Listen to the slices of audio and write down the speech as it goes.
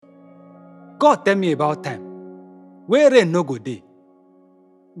God tell me about time where rain no go dey.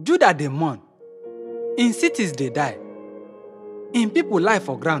 Judah dey mourn, in cities dey die, in people lie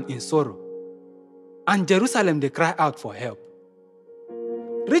for ground in sorrow, and Jerusalem dey cry out for help.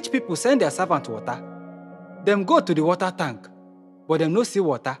 Rich people send their servant water. Dem go to the water tank, but dem no see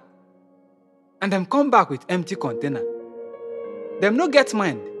water. And dem come back with empty container. Dem no get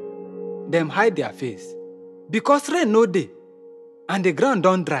mind. Dem hide their face. Because rain no dey, and the ground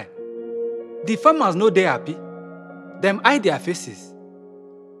don dry. The farmers no dey happy. Dem hide their faces.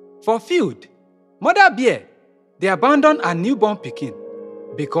 For field, mother bear dey abandon her newborn pikin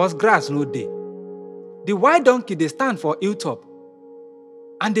because grass no dey. The wild donkey dey stand for hilltop,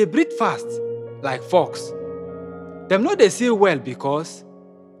 and dey breathe fast like fox. Dem no dey see well because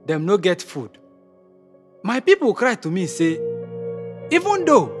dem no get food. My people cry to me say, even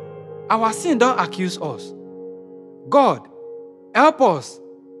though our sin don accuse us, God, help us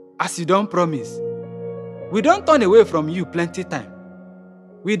as you don promise. We don turn away from you plenty time.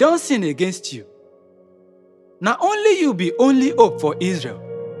 We don sin against you. Na only you be only hope for Israel.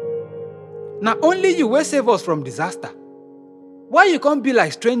 Na only you wey save us from disaster. Why you come be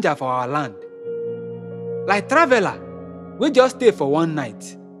like stranger for our land? Like traveler wey just stay for one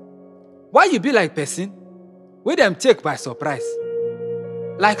night. Why you be like person wey dem take by surprise?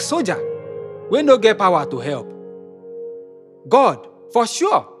 Like soldier wey no get power to help. God, for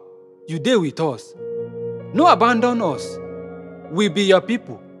sure, you dey with us. No abandon us. We be your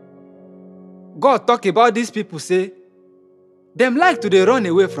people. God talk about these people say, dem like to dey run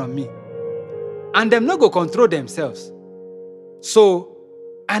away from me, and dem no go control themselves. So,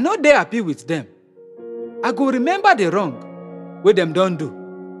 I no dey happy with them. I go remember the wrong wey dem don do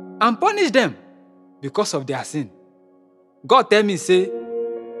and punish them because of their sin. God tell me say,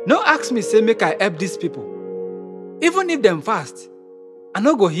 no ask me say make I help these people. Even if dem fast, I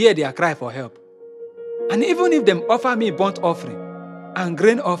no go hear their cry for help. And even if dem offer me burnt offering and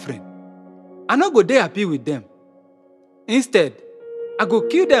grain offering, I no go dey happy with them. Instead, I go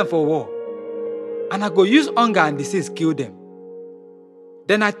kill them for war, and I go use hunger and disease kill them.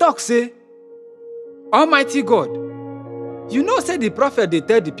 Then I talk say, Almighty God, you know say the prophet dey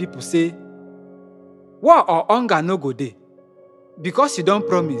tell the people say, war or hunger no go dey, because you don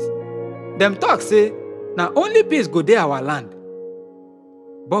promise. Dem talk say, na only peace go dey our land.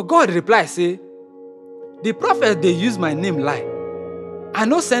 But God reply say, the prophet dey use my name lie. I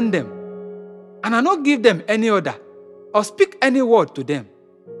no send them, and I no give them any order or speak any word to them.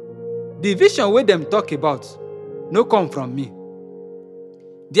 The vision wey dem talk about no come from me.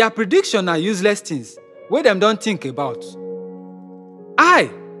 Their prediction are useless things wey dem don think about.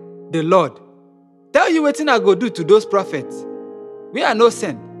 I, the Lord, tell you wetin I go do to those prophets wey I no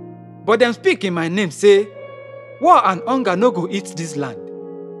send, but dem speak in my name say, war and hunger no go eat this land.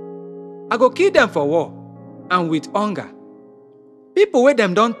 I go kill them for war and with hunger. People wey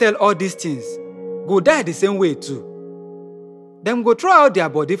dem don tell all these things go die the same way too. Dem go throw out their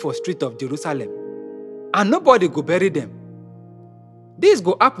body for street of Jerusalem, and nobody go bury them. This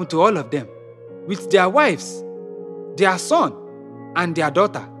go happen to all of them, with their wives, their son, and their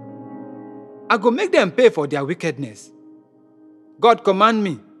daughter. I go make them pay for their wickedness. God command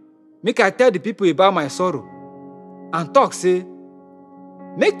me, make I tell the people about my sorrow, and talk say,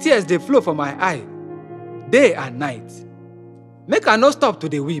 make tears dey flow for my eye, day and night. Make I no stop to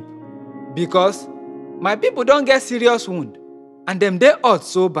dey weep, because my people don get serious wound, and dem dey hurt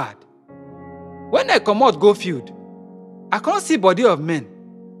so bad. When I comot go field, I can't see body of men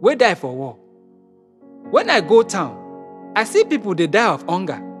wey die for war. When I go town, I see people dey die of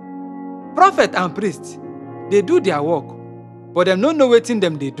hunger. Prophet and priest, they do their work, but dem no know wetin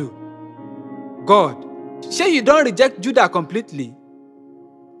dem dey do. God, shey you don reject Judah completely?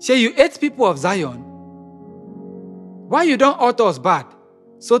 Shey you hate people of Zion? Why you don hurt us bad,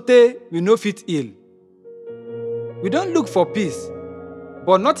 sotey we no fit heal? We don look for peace,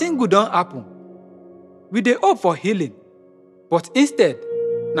 but nothing good don happen. We dey hope for healing, but instead,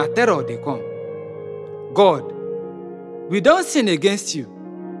 na terror dey come. God, we don sin against you.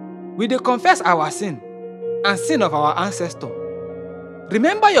 We dey confess our sin and sin of our ancestors.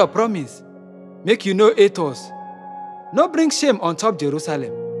 Remember your promise, make you no hate us. No bring shame on top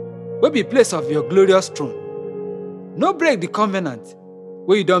Jerusalem, wey be place of your glorious throne. No break the covenant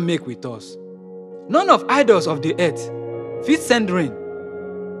wey you don make with us. None of idols of the earth fit send rain.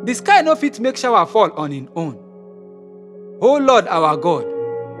 The sky no fit make shower fall on its own. O Lord our God,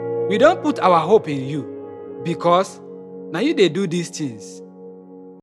 we don put our hope in you, because na you dey do these things.